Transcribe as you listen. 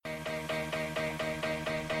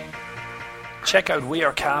Check out We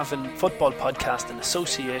Are Cavan football podcast in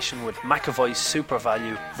association with McAvoy's Super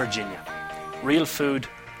Value, Virginia. Real food,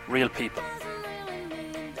 real people.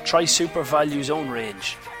 Try Super Value's own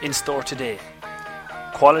range, in store today.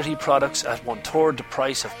 Quality products at 1/3 the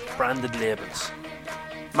price of branded labels.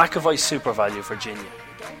 McAvoy's Super Value, Virginia.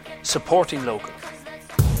 Supporting local.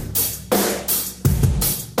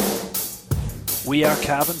 We Are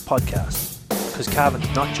Cavan podcast, because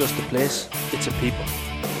Cavan's not just a place, it's a people.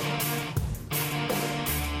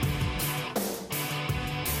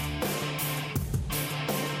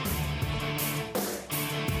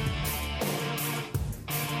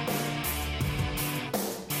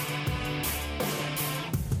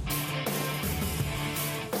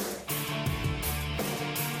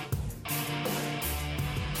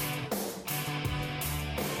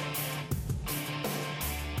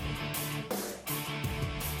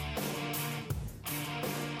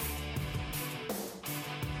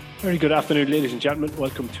 Very good afternoon, ladies and gentlemen.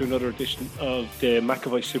 Welcome to another edition of the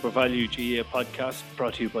McAvoy Super Value GA podcast,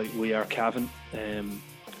 brought to you by We Are Cavan.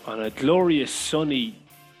 On a glorious sunny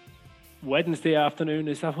Wednesday afternoon,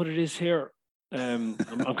 is that what it is here? I'm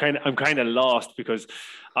kind of lost because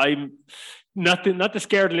I'm not to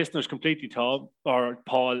scare the listeners completely, Tom or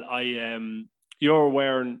Paul. You're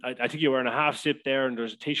wearing, I think you're wearing a half zip there, and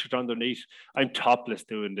there's a t-shirt underneath. I'm topless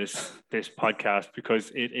doing this podcast because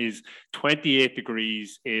it is 28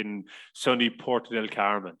 degrees in sunny Porto del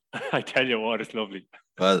Carmen. I tell you what, it's lovely.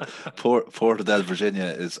 Well, Porto del Virginia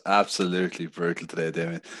is absolutely brutal today,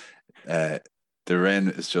 Damien. The rain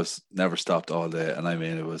is just never stopped all day, and I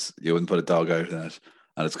mean, you wouldn't put a dog out in it.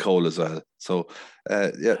 And it's cold as well. So,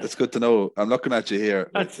 yeah, it's good to know. I'm looking at you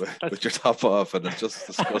here with your top off, and it's just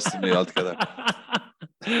disgusting me altogether.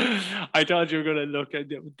 I thought you were going to look at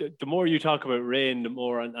the more you talk about rain, the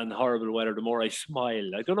more and horrible weather, the more I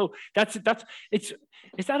smile. I don't know.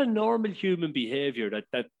 Is that a normal human behavior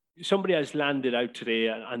that somebody has landed out today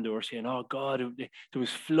and they were saying, "Oh God, there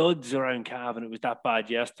was floods around Cavan. It was that bad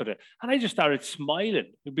yesterday," and I just started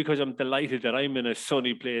smiling because I'm delighted that I'm in a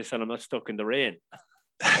sunny place and I'm not stuck in the rain.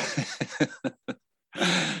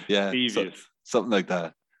 Yeah, devious. Something like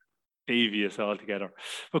that. Devious altogether.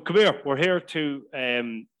 But come here, we're here to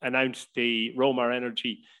announce the Romar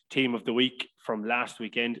Energy Team of the Week from last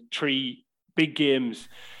weekend. 3 big games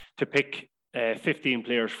to pick 15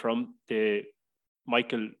 players from. The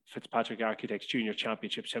Michael Fitzpatrick Architects Junior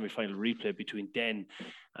Championship semi-final replay between Den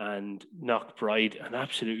and Knockbride. An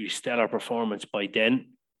absolutely stellar performance by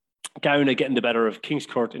Den. Gowna getting the better of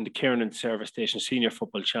Kingscourt in the Kiernan Service Station Senior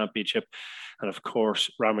Football Championship. And of course,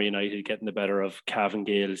 Ramor United getting the better of Cavan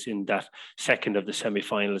Gales in that second of the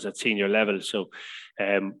semi-finals at senior level. So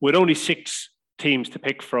with only 6 teams to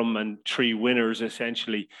pick from and 3 winners,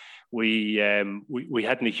 essentially, we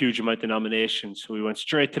hadn't a huge amount of nominations. So we went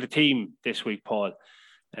straight to the team this week, Paul.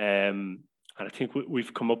 And I think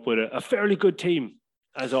we've come up with a fairly good team.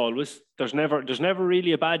 As always, there's never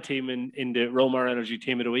really a bad team in the Romar Energy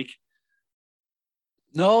Team of the Week.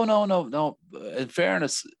 No. In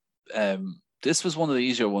fairness, this was one of the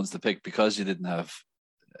easier ones to pick because you didn't have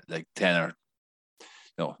like 10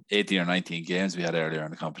 or 18 or 19 games we had earlier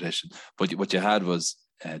in the competition. But what you had was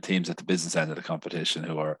teams at the business end of the competition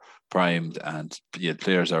who are primed, and you had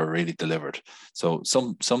players that are really delivered. So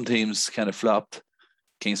some teams kind of flopped.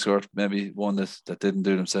 Kingscourt maybe one that didn't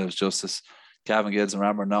do themselves justice. Cavan Gales and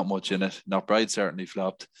Ramor, not much in it. Knockbride certainly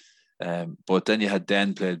flopped. But then you had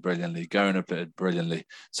Den played brilliantly. Gowna played brilliantly.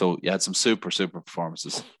 So you had some super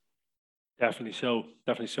performances. Definitely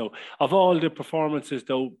so. Of all the performances,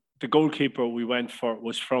 though, the goalkeeper we went for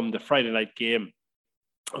was from the Friday night game.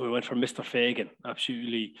 We went for Mr. Fagan.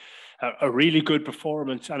 Absolutely a really good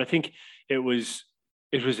performance. And I think it was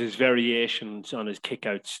his variations on his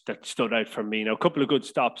kickouts that stood out for me. Now, a couple of good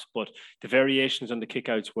stops, but the variations on the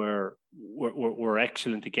kickouts were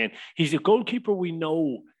excellent again. He's a goalkeeper we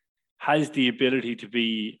know has the ability to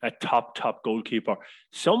be a top goalkeeper.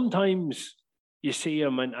 Sometimes you see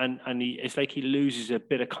him and it's like he loses a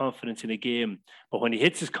bit of confidence in a game. But when he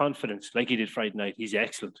hits his confidence, like he did Friday night, he's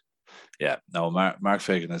excellent. Yeah, no, Mark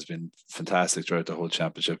Fagan has been fantastic throughout the whole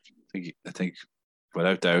championship. I think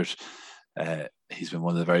without doubt, he's been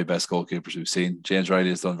one of the very best goalkeepers we've seen. James Riley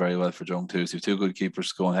has done very well for Young too. So 2 good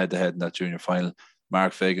keepers going head to head in that junior final.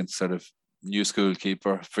 Mark Fagan, sort of new school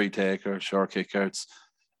keeper, free taker, short kickouts.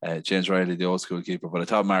 James Riley, the old school keeper. But I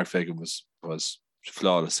thought Mark Fagan was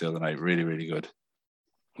flawless the other night. Really, really good.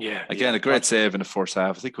 Yeah. Again, a great save in the first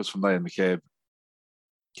half. I think it was from Niall McCabe.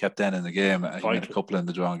 Kept Den in the game. He had a couple in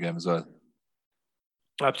the drawing game as well.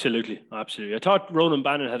 Absolutely. I thought Ronan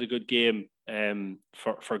Bannon had a good game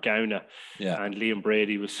for Gowna, and Liam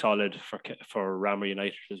Brady was solid for Ramor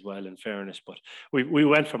United as well, in fairness. But we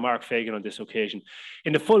went for Mark Fagan on this occasion.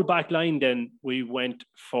 In the full back line, then we went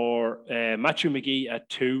for Matthew McGee at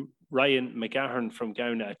 2, Ryan McGahern from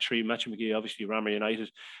Gowna at 3. Matthew McGee, obviously Ramor United.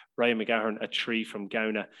 Ryan McGahern at 3 from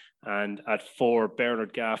Gowna, and at 4,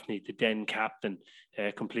 Bernard Gaffney, the then captain,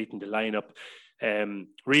 completing the lineup.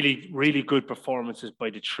 Really good performances by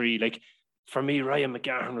the 3. Like, for me, Ryan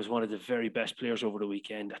McGahern was one of the very best players over the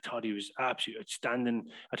weekend. I thought he was absolutely outstanding.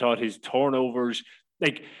 I thought his turnovers,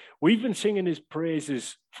 like, we've been singing his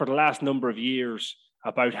praises for the last number of years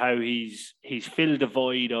about how he's filled the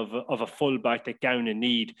void of a fullback that Gowna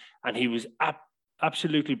need, and he was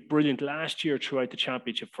absolutely brilliant last year throughout the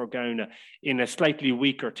championship for Gowna in a slightly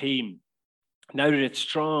weaker team. Now that it's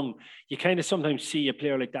strong, you kind of sometimes see a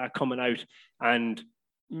player like that coming out and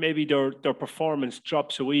maybe their performance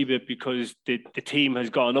drops a wee bit because the team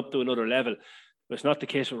has gone up to another level. But it's not the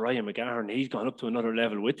case with Ryan McGahern. He's gone up to another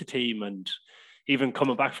level with the team, and even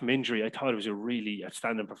coming back from injury, I thought it was a really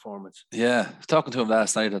outstanding performance. Yeah, I was talking to him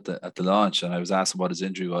last night at the launch, and I was asking what his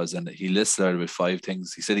injury was, and he listed out about 5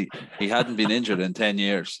 things. He said he hadn't been injured in 10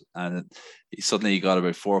 years, and he got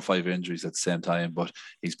about 4 or 5 injuries at the same time, but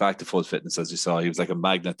he's back to full fitness, as you saw. He was like a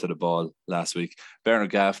magnet to the ball last week. Bernard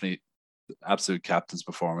Gaffney, absolute captain's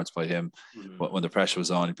performance by him. When the pressure was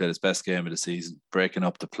on, he played his best game of the season, breaking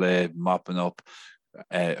up the play, mopping up,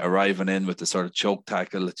 arriving in with the sort of choke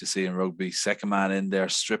tackle that you see in rugby, second man in there,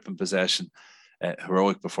 stripping possession,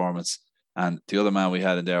 heroic performance. And the other man we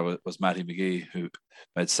had in there was Matty McGee, who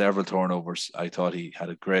made several turnovers. I thought he had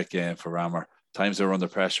a great game for Ramor. Times they were under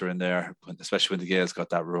pressure in there, especially when the Gaels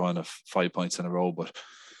got that run of 5 points in a row. But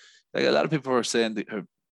like, a lot of people were saying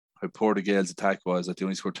how poor the Gaels' attack was, that they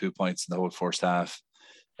only scored 2 points in the whole first half.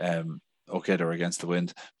 Okay, they were against the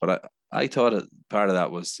wind, but I thought part of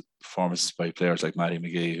that was performances by players like Matty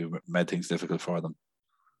McGee, who made things difficult for them.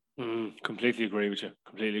 Completely agree with you.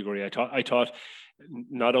 Completely agree. I thought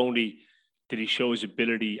not only did he show his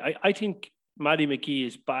ability, I think Matty McGee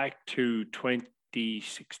is back to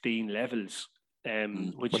 2016 levels,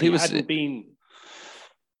 which he hadn't been.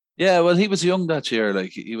 Yeah, well, he was young that year.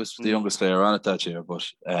 Like, he was the youngest player on it that year. But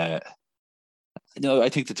I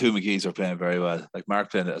think the 2 McGees are playing very well. Like,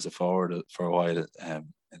 Mark playing it as a forward for a while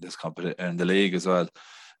in this competition, in the league as well.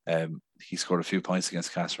 He scored a few points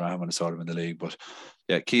against Castlerahan when I saw him in the league. But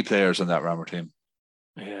yeah, key players on that Ramor team.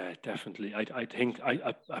 Yeah, definitely.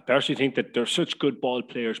 I personally think that they're such good ball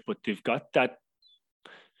players, but they've got that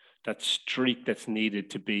streak that's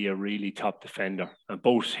needed to be a really top defender, and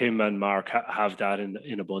both him and Mark have that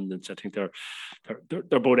in abundance. I think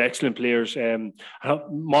they're both excellent players.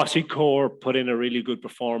 Mossy Core put in a really good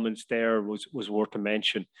performance there, was worth a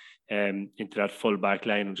mention into that full back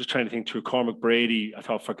line. I'm just trying to think through. Cormac Brady, I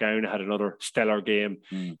thought for Gowna, had another stellar game.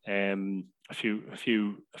 A few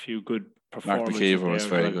good performances. Mark McKeever was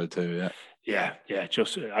very good too. Yeah,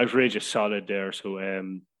 just outrageous solid there. So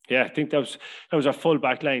I think that was our full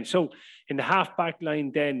back line. So in the half back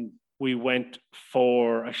line, then we went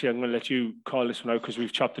for. Actually, I'm going to let you call this one out because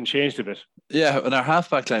we've chopped and changed a bit. Yeah, in our half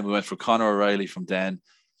back line, we went for Conor O'Reilly from Den,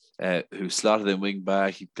 who slotted in wing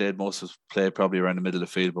back. He played most of his play probably around the middle of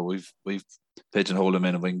the field, but we've pigeonholed him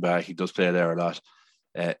in a wing back. He does play there a lot.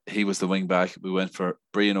 He was the wing back. We went for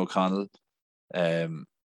Brian O'Connell at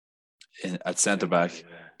centre back,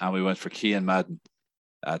 and we went for Cian Madden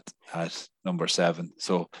at number 7.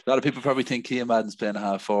 So a lot of people probably think Cian Madden's playing a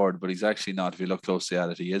half forward, but he's actually not. If you look closely at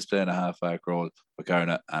it, he is playing a half back role for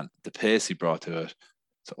Gowna, and the pace he brought to it,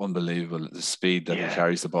 it's unbelievable. The speed that he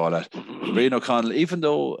carries the ball at. Brian O'Connell, even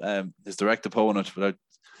though his direct opponent, without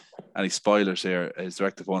any spoilers here, his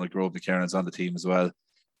direct opponent Grove McKernan's on the team as well.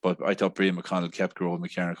 But I thought Brian McConnell kept Grove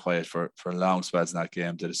McKernan quiet for long spells in that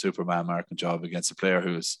game. Did a Superman marking job against a player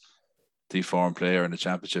who is the form player in the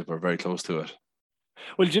championship, or very close to it.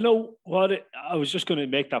 Well, do you know what? I was just going to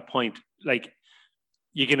make that point. Like,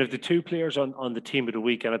 you can have the 2 players on the team of the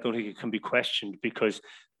week, and I don't think it can be questioned, because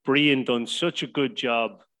Brian done such a good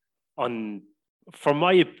job from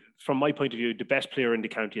my point of view, the best player in the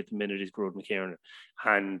county at the minute is Grove McKernan,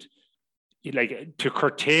 and like, to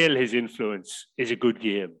curtail his influence is a good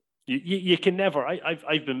game. You can never.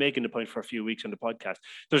 I've been making the point for a few weeks on the podcast.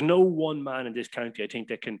 There's no one man in this county, I think,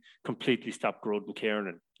 that can completely stop Grove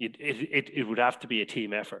McKernan. It would have to be a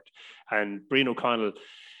team effort. And Brian O'Connell,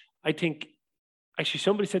 I think, actually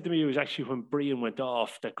somebody said to me it was actually when Brian went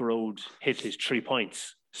off that Grove hit his 3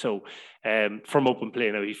 points. So from open play,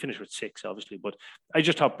 now he finished with 6, obviously, but I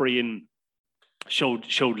just thought Brian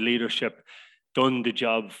showed leadership, done the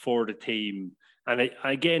job for the team. And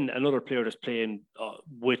again, another player that's playing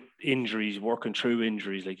with injuries, working through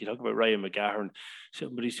injuries. Like you talk about Ryan McGahern,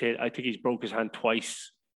 somebody said, I think he's broke his hand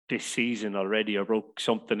twice this season already, or broke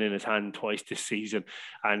something in his hand twice this season.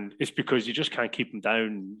 And it's because you just can't keep him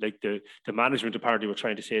down. Like the management of the party were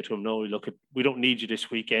trying to say to him, no, look, we don't need you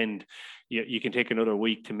this weekend. You can take another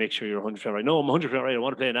week to make sure you're 100% right. No, I'm 100% right. I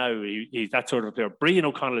want to play now. He's that sort of a player. Brian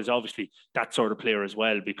O'Connell is obviously that sort of player as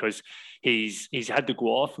well, because he's had to go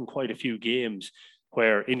off in quite a few games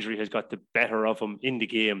where injury has got the better of him in the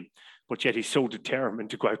game, but yet he's so determined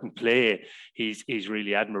to go out and play. He's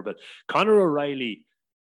really admirable. Conor O'Reilly,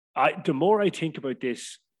 the more I think about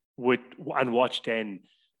this and watch then,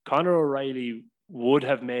 Conor O'Reilly would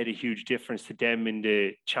have made a huge difference to them in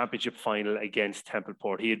the championship final against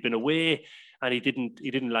Templeport. He had been away and he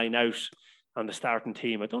didn't line out on the starting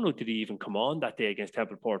team. I don't know, did he even come on that day against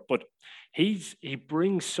Templeport? But he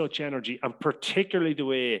brings such energy, and particularly the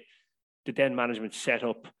way the Den management set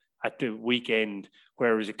up at the weekend,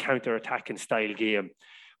 where it was a counter-attacking style game.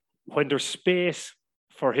 When there's space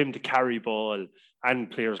for him to carry ball,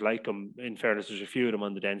 and players like him, in fairness, there's a few of them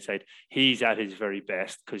on the Den side, he's at his very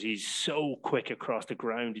best because he's so quick across the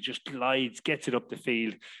ground. He just glides, gets it up the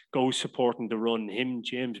field, goes supporting the run. Him,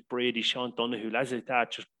 James Brady, Sean Donoghue, lads like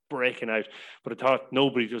that, just breaking out. But I thought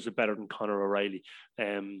nobody does it better than Conor O'Reilly.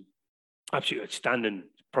 Absolutely outstanding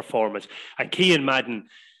performance. And Cian Madden,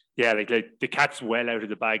 yeah, like the cat's well out of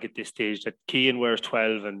the bag at this stage. That Cian wears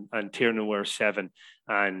 12 and Tiernan wears 7,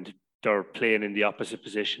 and they're playing in the opposite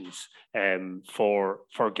positions for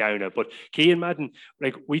Gowna. But Cian Madden,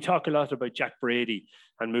 like we talk a lot about Jack Brady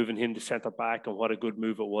and moving him to centre back and what a good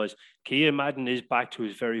move it was. Cian Madden is back to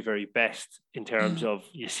his very, very best in terms of,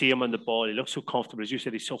 you see him on the ball. He looks so comfortable. As you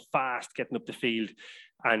said, he's so fast getting up the field,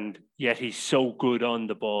 and yet he's so good on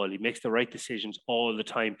the ball. He makes the right decisions all the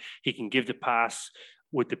time. He can give the pass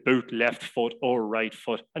with the boot, left foot or right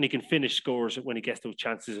foot, and he can finish scores when he gets those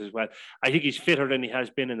chances as well. I think he's fitter than he has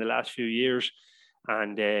been in the last few years,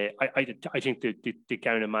 and I think the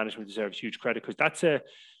Gowna management deserves huge credit, because that's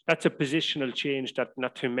a positional change that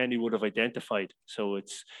not too many would have identified. So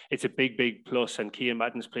it's a big plus, and Cian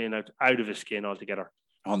Madden's playing out of his skin altogether.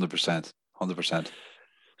 100%.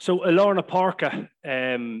 So Alorna Parka,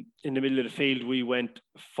 in the middle of the field, we went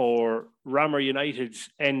for Ramor United's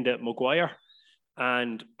Enda Maguire,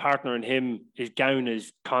 and partnering him is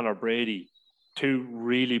Gowna's Conor Brady. Two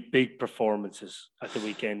really big performances at the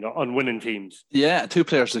weekend on winning teams. Yeah, two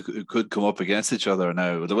players that could come up against each other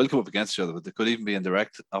now. They will come up against each other, but they could even be in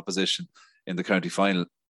direct opposition in the county final.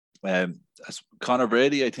 As Conor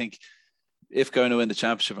Brady, I think if Gowna win the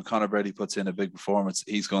championship and Conor Brady puts in a big performance,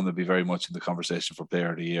 he's going to be very much in the conversation for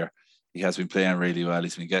Player of the Year. He has been playing really well.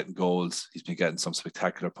 He's been getting goals. He's been getting some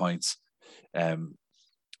spectacular points.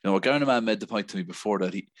 You know, a Gowna man made the point to me before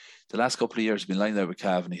that the last couple of years, he's been lined out with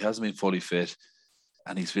Cav and he hasn't been fully fit,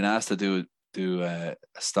 and he's been asked to do a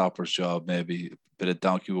stopper's job, maybe a bit of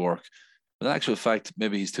donkey work. But in actual fact,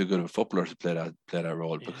 maybe he's too good of a footballer to play that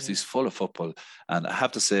role, because he's full of football. And I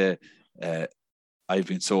have to say, I've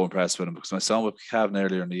been so impressed with him, because when I saw him with Cavan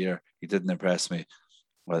earlier in the year, he didn't impress me.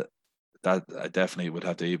 Well, that I definitely would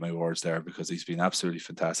have to eat my words there, because he's been absolutely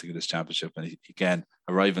fantastic in this championship. And he, again,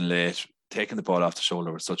 arriving late, taking the ball off the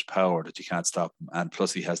shoulder with such power that you can't stop him, and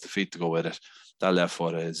plus he has the feet to go with it. That left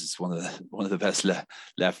foot is one of the best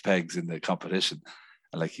left pegs in the competition.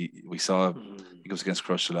 And like we saw, he goes against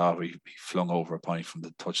Crusher, he flung over a point from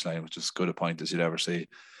the touchline, which is as good a point as you'd ever see.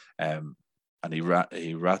 And he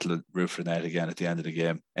rattled roof of the net again at the end of the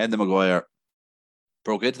game. Enda Maguire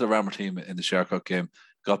broke into the Ramor team in the Shercock game,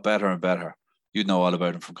 got better and better. You'd know all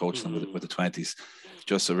about him from coaching them with the 20s.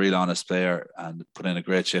 Just a real honest player, and put in a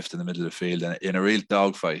great shift in the middle of the field and in a real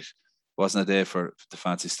dogfight. Wasn't a day for the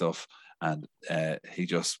fancy stuff, and he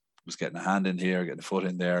just was getting a hand in here, getting a foot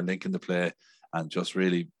in there, linking the play, and just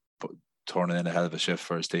really turning in a hell of a shift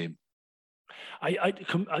for his team. I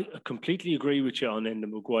completely agree with you on Enda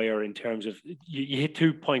Maguire in terms of you hit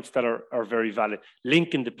 2 points that are very valid.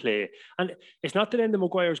 Linking the play, and it's not that Enda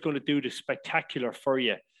Maguire is going to do the spectacular for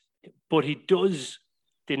you, but he does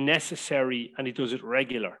the necessary, and he does it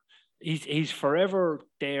regular. He's forever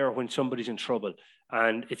there when somebody's in trouble,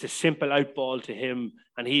 and it's a simple out ball to him,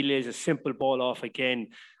 and he lays a simple ball off again.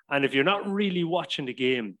 And if you're not really watching the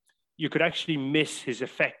game, you could actually miss his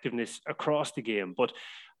effectiveness across the game. But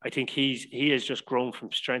I think he has just grown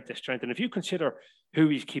from strength to strength. And if you consider who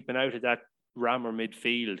he's keeping out of that Ramor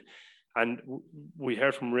midfield, and we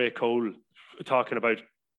heard from Ray Cole talking about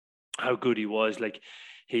how good he was, like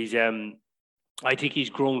he's I think he's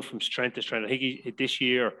grown from strength to strength. I think this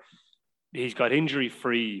year he's got injury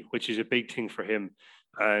free, which is a big thing for him,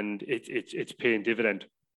 and it's paying dividend.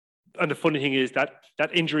 And the funny thing is that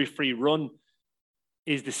injury-free run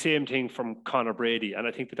is the same thing from Conor Brady. And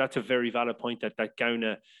I think that's a very valid point that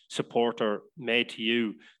Gowna supporter made to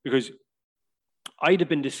you, because I'd have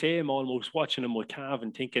been the same almost watching him with Cav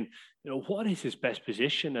and thinking, what is his best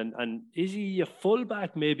position? And is he a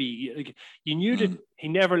fullback maybe? Like, you knew that he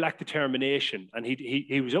never lacked determination, and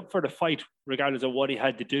he was up for the fight regardless of what he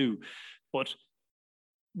had to do. But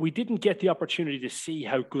we didn't get the opportunity to see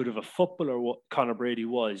how good of a footballer what Conor Brady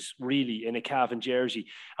was really in a Cavan jersey.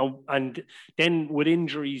 And then with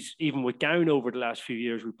injuries, even with Gown over the last few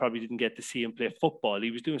years, we probably didn't get to see him play football.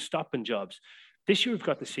 He was doing stopping jobs. This year we've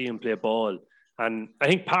got to see him play ball. And I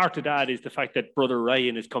think part of that is the fact that brother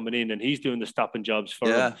Ryan is coming in and he's doing the stopping jobs for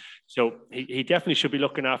him. So he definitely should be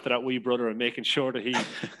looking after that wee brother and making sure that he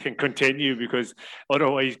can continue, because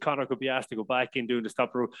otherwise Conor could be asked to go back in doing the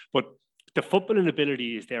stopper. But the footballing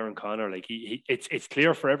ability is there in Conor. Like it's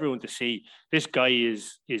clear for everyone to see. This guy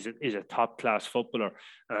is a top class footballer,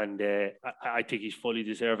 and I think he's fully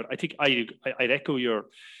deserved. I think I'd echo your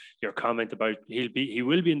comment about he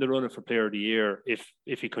will be in the running for Player of the Year if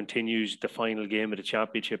he continues the final game of the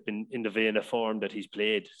championship in the vein of form that he's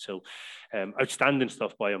played. So outstanding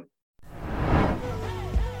stuff by him.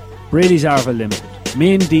 Brady's Arva Limited,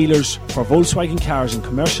 main dealers for Volkswagen cars and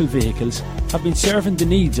commercial vehicles, have been serving the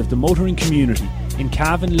needs of the motoring community in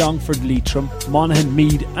Cavan, Longford, Leitrim, Monaghan,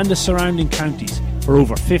 Meath and the surrounding counties for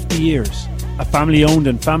over 50 years. A family-owned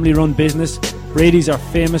and family-run business, Brady's are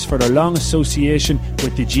famous for their long association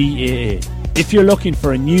with the GAA. If you're looking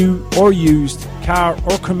for a new or used car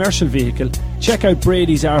or commercial vehicle, check out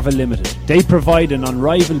Brady's Arva Limited. They provide an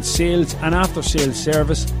unrivaled sales and after-sales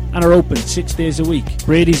service and are open 6 days a week.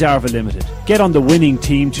 Brady's Arva Limited. Get on the winning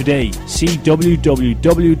team today. See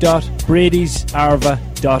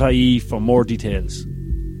www.bradysarva.ie for more details.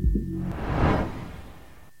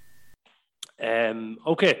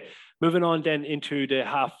 Okay, moving on then into the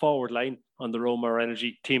half-forward line on the Roma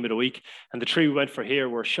Energy Team of the Week. And the three we went for here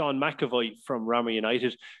were Sean McAvoy from Ramor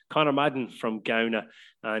United, Conor Madden from Gowna,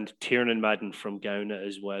 and Tiernan Madden from Gowna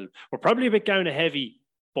as well. We're probably a bit Gowna heavy,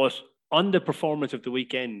 but on the performance of the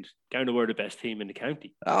weekend, Gowna were the best team in the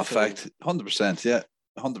county. Fact, 100%, yeah,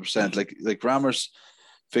 100%. Like Ramor's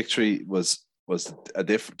victory was a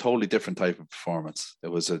totally different type of performance. It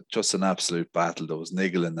was just an absolute battle. There was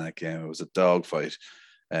niggle in that game. It was a dogfight.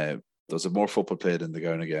 There was more football played in the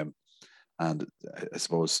Gowna game. And I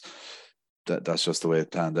suppose that's just the way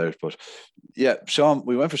it panned out. But yeah,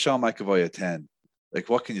 we went for Sean McAvoy at 10. Like,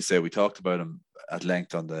 what can you say? We talked about him at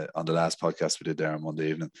length on the last podcast we did there on Monday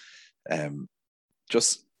evening.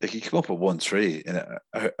 Just like, he came up with 1-3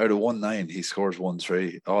 out of 1-9, he scores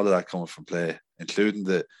 1-3. All of that coming from play, including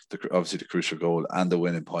the obviously the crucial goal and the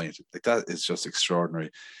winning point. Like, that is just extraordinary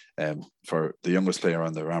for the youngest player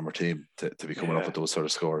on the Ramor team to be coming up with those sort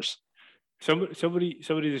of scores. Somebody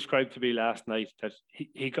described to me last night that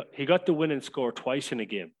he got the winning score twice in a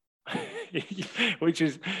game, which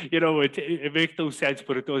is, it makes no sense,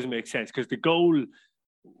 but it does make sense, because the goal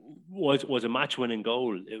was a match-winning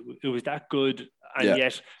goal. It was that good, and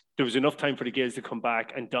yet there was enough time for the Gales to come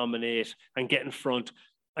back and dominate and get in front.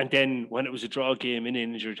 And then when it was a draw game in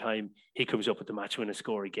injury time, he comes up with the match-winning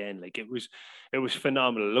score again. Like, it was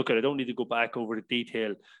phenomenal. Look, I don't need to go back over the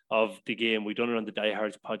detail of the game. We've done it on the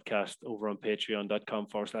Diehards podcast over on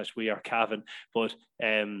patreon.com/wearecavan. But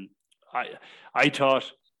I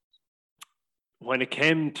thought when it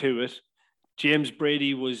came to it, James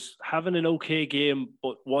Brady was having an okay game,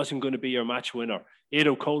 but wasn't going to be your match winner.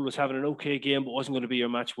 Aido Cole was having an okay game, but wasn't going to be your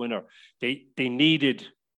match winner. They needed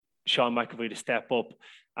Sean McAvoy to step up,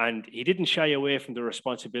 and he didn't shy away from the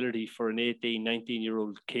responsibility for an 18,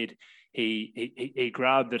 19-year-old kid. He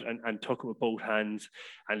grabbed it and took it with both hands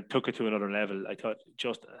and took it to another level. I thought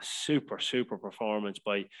just a super, super performance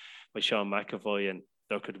by Sean McAvoy. And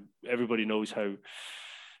look, everybody knows how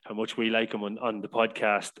much we like him on the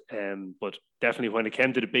podcast. But definitely when it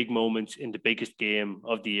came to the big moments in the biggest game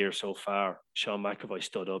of the year so far, Sean McAvoy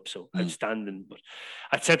stood up. So outstanding. But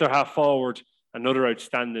at centre half forward, another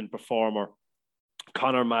outstanding performer,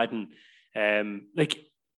 Conor Madden. Like,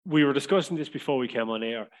 we were discussing this before we came on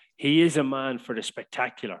air. He is a man for the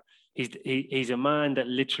spectacular. He's a man that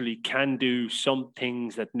literally can do some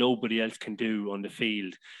things that nobody else can do on the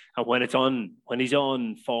field. And when he's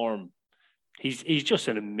on form, he's just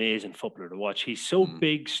an amazing footballer to watch. He's so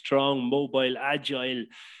big, strong, mobile, agile,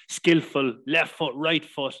 skillful, left foot, right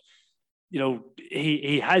foot.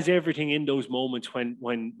 He has everything in those moments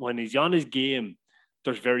when he's on his game.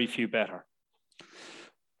 There's very few better.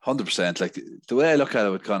 100%. Like, the way I look at it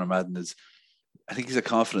with Conor Madden is, I think he's a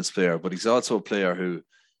confidence player, but he's also a player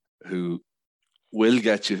who will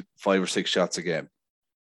get you 5 or 6 shots a game.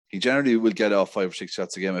 he generally will get off 5 or 6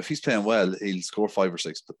 shots a game. If he's playing well, he'll score 5 or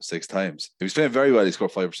 6 times. If he's playing very well, he'll score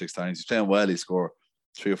 5 or 6 times. If he's playing well, he'll score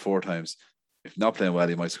 3 or 4 times. If not playing well,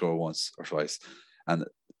 he might score once or twice. And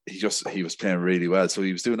he was playing really well. So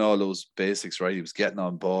he was doing all those basics right. He was getting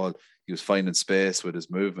on ball. He was finding space with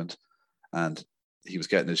his movement, and he was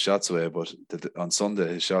getting his shots away. But on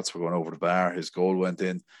Sunday, his shots were going over the bar. His goal went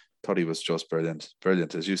in. Thought he was just brilliant.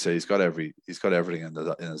 As you say, he's got everything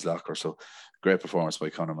in his locker. So great performance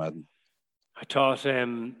by Conor Madden. I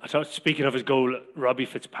thought speaking of his goal, Robbie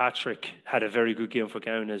Fitzpatrick had a very good game for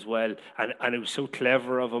Gowan as well, and it was so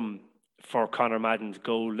clever of him for Conor Madden's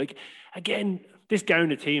goal. Like, again, this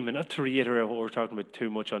Gowan team, and not to reiterate what we're talking about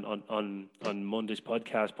too much on Monday's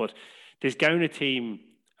podcast, but this Gowan team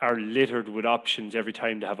are littered with options every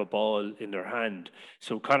time they have a ball in their hand.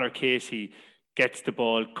 So Conor Casey gets the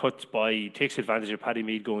ball, cuts by, takes advantage of Paddy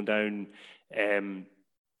Mead going down,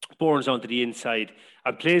 Bournes onto the inside,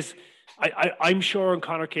 and plays. I'm sure in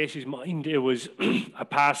Conor Casey's mind it was a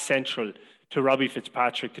pass central to Robbie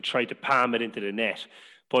Fitzpatrick to try to palm it into the net.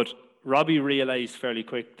 But Robbie realised fairly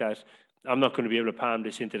quick that I'm not going to be able to palm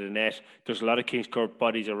this into the net. There's a lot of Kings Court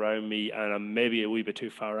bodies around me, and I'm maybe a wee bit too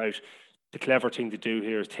far out. The clever thing to do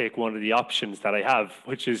here is take one of the options that I have,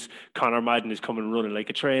 which is Conor Madden is coming running like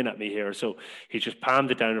a train at me here. So he just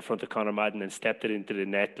palmed it down in front of Conor Madden and stepped it into the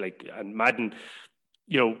net. And Madden,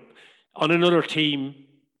 on another team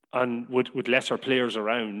and with lesser players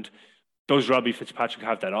around, does Robbie Fitzpatrick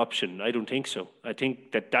have that option? I don't think so. I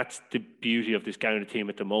think that's the beauty of this Gowan team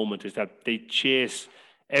at the moment, is that they chase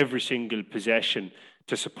every single possession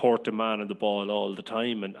to support the man on the ball all the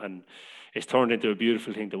time, and it's turned into a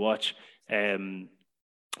beautiful thing to watch.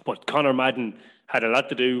 But Conor Madden had a lot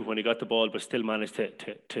to do when he got the ball, but still managed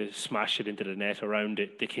to smash it into the net around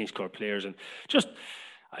the Kings Court players. And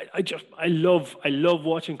I love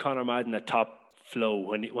watching Conor Madden at top flow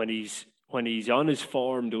when he's on his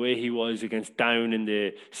form, the way he was against Down in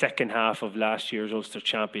the second half of last year's Ulster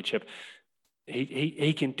Championship.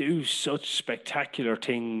 He can do such spectacular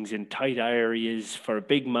things in tight areas. For a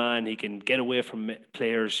big man, he can get away from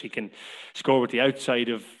players. He can score with the outside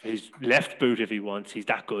of his left boot if he wants. He's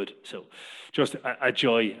that good. So just a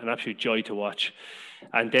joy, an absolute joy to watch.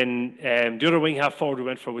 And then the other wing half forward we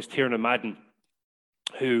went for was Tiernan Madden,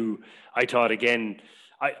 who I thought, again,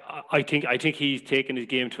 I think he's taken his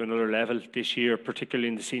game to another level this year, particularly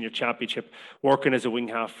in the senior championship, working as a wing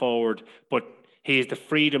half forward, but he has the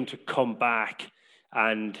freedom to come back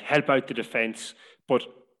and help out the defence. But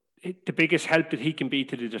the biggest help that he can be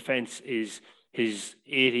to the defence is his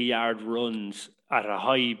 80-yard runs at a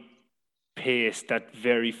high pace that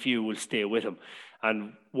very few will stay with him.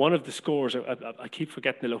 And one of the scores, I keep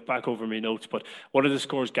forgetting to look back over my notes, but one of the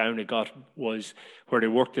scores Gowan got was where they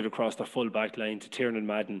worked it across the full back line to Tiernan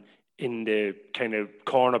Madden in the kind of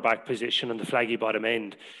cornerback position on the flaggy bottom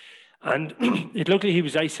end. And it looked like he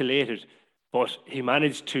was isolated, but he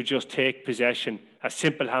managed to just take possession, a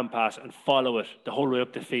simple hand pass, and follow it the whole way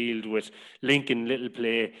up the field with Lincoln little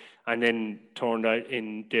play, and then turned out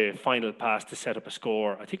in the final pass to set up a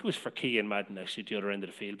score. I think it was for Kean Madden, actually, at the other end of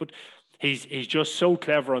the field. But he's just so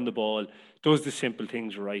clever on the ball, does the simple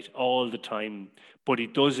things right all the time, but he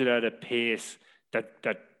does it at a pace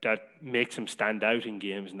that makes him stand out in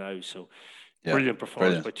games now. So brilliant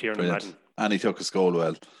performance by Tiernan Madden. And he took his goal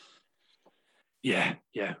well. Yeah,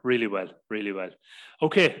 really well.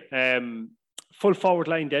 Okay, full forward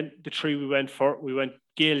line then, the three we went for. We went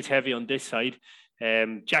Gales heavy on this side.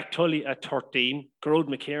 Jack Tully at 13, Gerard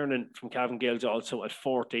McKiernan from Cavan Gales also at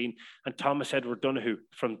 14, and Thomas Edward Donoghue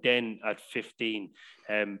from Den at 15.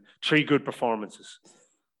 Three good performances.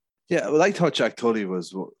 Yeah, well, I thought Jack Tully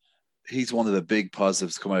he's one of the big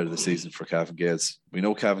positives come out of the season for Cavan Gales. We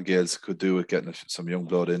know Cavan Gales could do with getting some young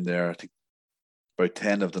blood in there. I think about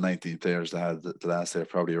 10 of the 19 players that had the last year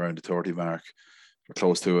probably around the 30 mark, or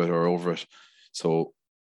close to it or over it. So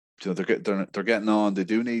they're getting on. They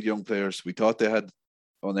do need young players. We thought they had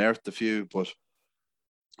unearthed a few, but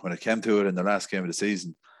when it came to it in the last game of the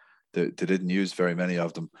season, they didn't use very many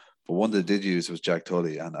of them. But one they did use was Jack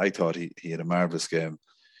Tully, and I thought he had a marvellous game,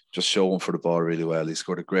 just showing for the ball really well. He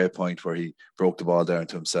scored a great point where he broke the ball down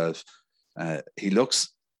to himself. He looks,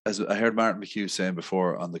 as I heard Martin McHugh saying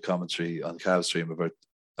before on the commentary on the Cav stream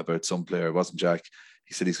about some player, it wasn't Jack.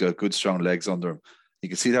 He said he's got good strong legs under him. You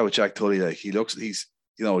can see that with Jack Tully. Like, he's a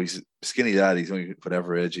skinny lad. He's only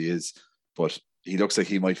whatever age he is, but he looks like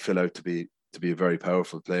he might fill out to be a very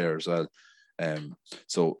powerful player as well.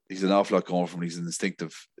 So he's an awful lot going from. He's an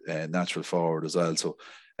instinctive, natural forward as well. So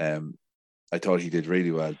I thought he did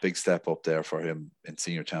really well. Big step up there for him in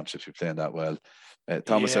senior championships. He's playing that well.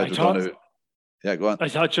 Thomas Edward Donoghue. Yeah, go on. I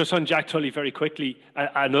thought just on Jack Tully very quickly,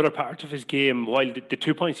 another part of his game, while the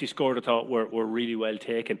 2 points he scored, I thought were really well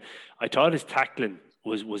taken. I thought his tackling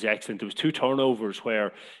was excellent. There was 2 turnovers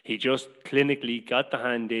where he just clinically got the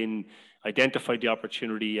hand in, identified the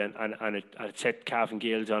opportunity, and it set Cavan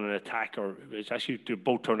Gales on an attack, or it's actually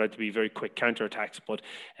both turned out to be very quick counter attacks. But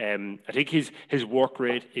I think his work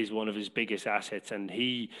rate is one of his biggest assets, and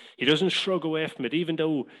he doesn't shrug away from it, even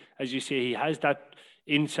though, as you say, he has that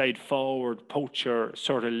inside forward poacher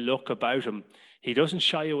sort of look about him. He doesn't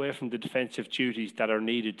shy away from the defensive duties that are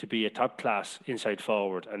needed to be a top class inside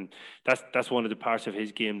forward, and that's one of the parts of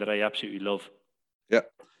his game that I absolutely love. Yeah,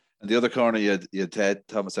 and the other corner you had Ted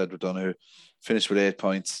Thomas Edward Donoghue, finished with 8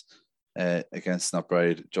 points against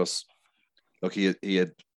Knockbride. Just look, he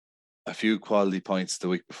had a few quality points the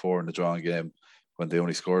week before in the drawing game when they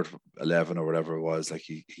only scored 11 or whatever it was. Like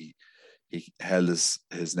he held his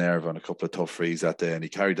nerve on a couple of tough frees that day, and he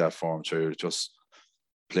carried that form through. Just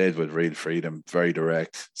played with real freedom, very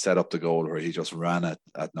direct, set up the goal where he just ran at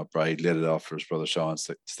Knockbride, lit it off for his brother Sean,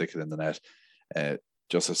 stick it in the net.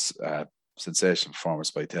 Just a sensational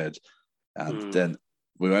performance by Ted. And then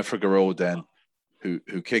we went for Garrod then, who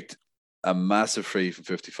kicked a massive free from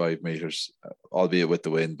 55 metres, albeit with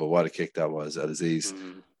the wind, but what a kick that was at his ease.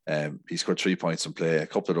 He scored 3 points in play. A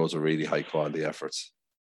couple of those were really high quality efforts.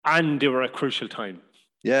 And they were a crucial time.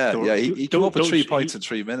 Yeah, he came up with 3 points in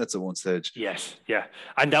 3 minutes at one stage. Yes, yeah,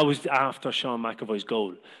 and that was after Sean McAvoy's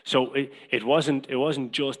goal. So it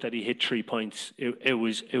wasn't just that he hit 3 points. It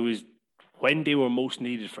was when they were most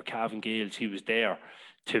needed for Cavan Gales, he was there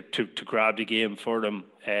to grab the game for them.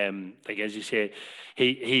 Like as you say,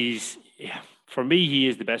 he's for me, he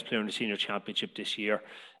is the best player in the senior championship this year.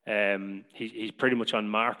 He's pretty much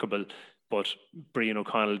unmarkable. But Brian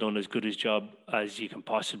O'Connell done as good his job as you can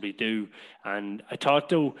possibly do. And I thought,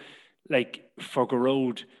 though, like for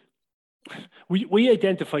Garrod, we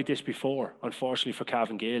identified this before, unfortunately for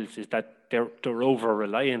Cavan Gales, is that they're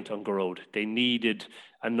over-reliant on Garrod. They needed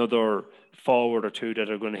another forward or two that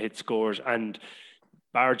are going to hit scores. And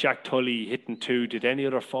bar Jack Tully hitting 2, did any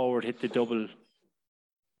other forward hit the double?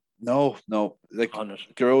 No. Like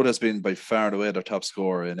Garrod has been by far and away their top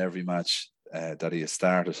scorer in every match that he has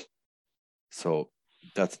started. So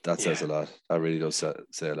that says a lot. That really does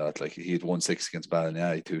say a lot. Like he had 1-6 against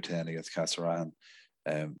Ballina, 2-10 against Castlerahan.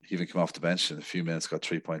 He even came off the bench in a few minutes, got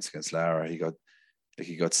 3 points against Lara. He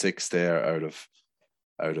got 6 there out of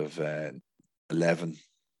 11.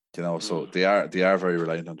 You know, so they are very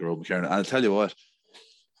reliant on Garrod McKernan. And I'll tell you what,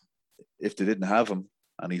 if they didn't have him,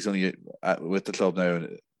 and he's only with the club now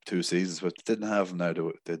in 2 seasons, but if they didn't have him now,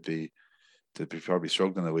 they'd be probably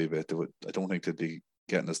struggling a wee bit. I don't think they'd be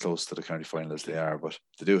getting as close to the county final as they are, but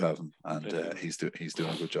they do have him, and he's doing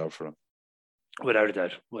a good job for them. Without a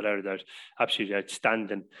doubt, absolutely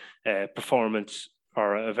outstanding performance,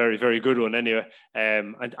 or a very, very good one anyway.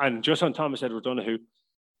 And just on Thomas Edward Donoghue,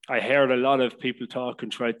 I heard a lot of people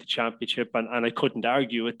talking throughout the championship, and I couldn't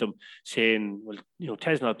argue with them, saying, well, you know,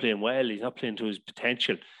 Ted's not playing well, he's not playing to his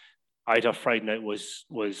potential. I thought Friday night was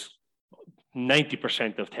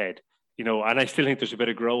 90% of Ted. You know, and I still think there's a bit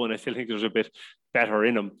of grow, and I still think there's a bit better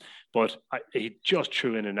in him. But he just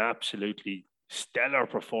threw in an absolutely stellar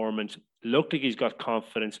performance. Looked like he's got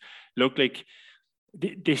confidence. Looked like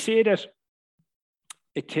they say that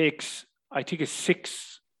it takes, I think it's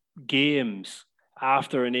 6 games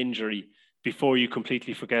after an injury before you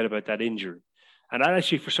completely forget about that injury. And that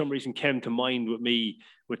actually, for some reason, came to mind with me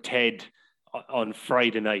with Ted on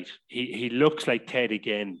Friday night. He looks like Ted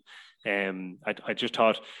again. I just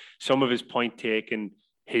thought some of his point taking,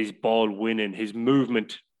 his ball winning, his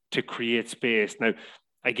movement to create space. Now,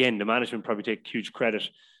 again, the management probably take huge credit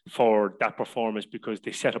for that performance because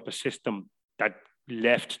they set up a system that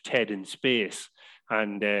left Ted in space.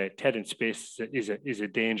 And Ted in space is a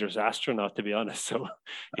dangerous astronaut, to be honest. So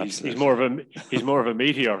he's more of a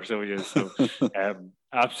meteor. So he is. So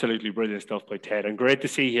absolutely brilliant stuff by Ted, and great to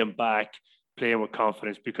see him back playing with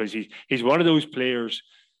confidence, because he's one of those players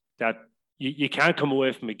that you can't come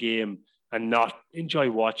away from a game and not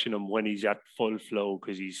enjoy watching him when he's at full flow,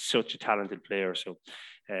 because he's such a talented player. So,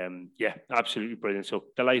 yeah, absolutely brilliant. So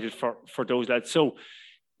delighted for those lads. So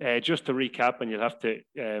just to recap, and you'll have to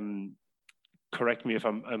correct me if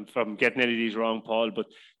I'm getting any of these wrong, Paul, but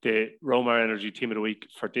the Romar Energy Team of the Week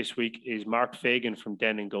for this week is Mark Fagan from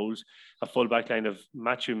Den in goals, a full back line of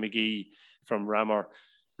Matthew McGee from Ramor,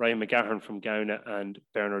 Ryan McGahern from Gowna, and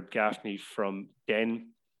Bernard Gaffney from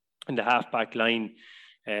Den. In the half-back line,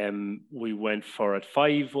 we went for at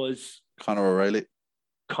 5 was Conor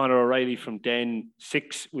O'Reilly from Den.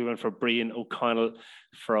 6, we went for Brian O'Connell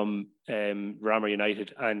from Ramor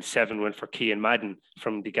United, and 7 went for Cian Madden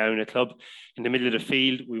from the Gowna club. In the middle of the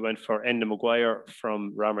field, we went for Enda Maguire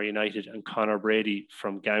from Ramor United and Conor Brady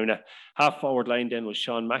from Gowna. Half forward line then was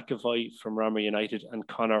Sean McAvoy from Ramor United and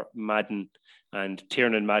Conor Madden and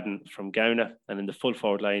Tiernan Madden from Gowna. And in the full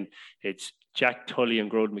forward line, it's Jack Tully and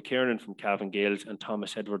Grode McKiernan from Cavan Gales and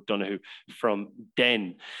Thomas Edward Donoghue from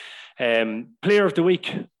Den. Player of the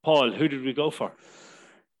week, Paul, who did we go for?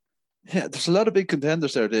 Yeah, there's a lot of big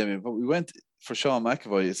contenders there, Damien, but we went for Sean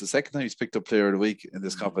McAvoy. It's the second time he's picked up Player of the Week in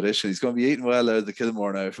this competition. He's going to be eating well out of the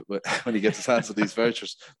Kilmore now when he gets his hands on these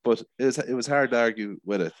vouchers. But it was hard to argue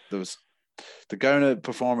with it. There was the Gowna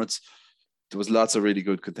performance. There was lots of really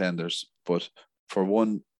good contenders, but for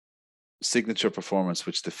one signature performance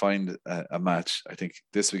which defined a match, I think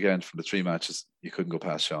this weekend from the 3 matches, you couldn't go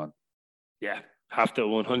past Sean. Yeah, have to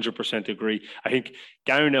 100% agree. I think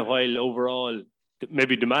Gowna, while overall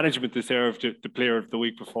maybe the management deserved the Player of the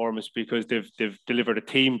Week performance because they've delivered a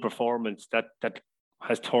team performance that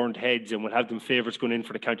has turned heads and will have them favourites going in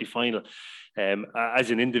for the county final.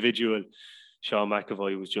 As an individual, Sean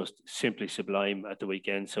McAvoy was just simply sublime at the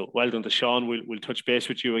weekend. So well done to Sean. We'll touch base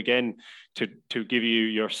with you again to give you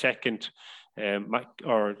your second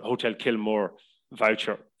Hotel Kilmore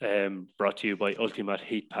voucher brought to you by Ultimate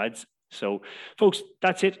Heat Pads. So, folks,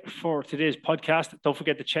 that's it for today's podcast. Don't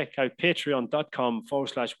forget to check out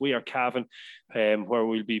patreon.com/wearecavan, where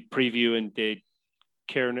we'll be previewing the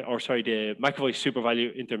McAvoy Super Value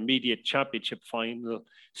Intermediate Championship Final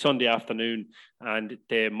Sunday afternoon and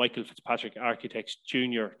the Michael Fitzpatrick Architects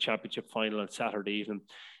Junior Championship Final on Saturday evening.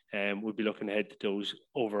 We'll be looking ahead to those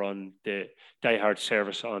over on the diehard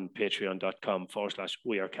service on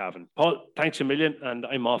patreon.com/wearecavan. Paul, thanks a million, and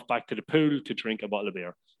I'm off back to the pool to drink a bottle of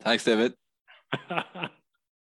beer. Thanks, David.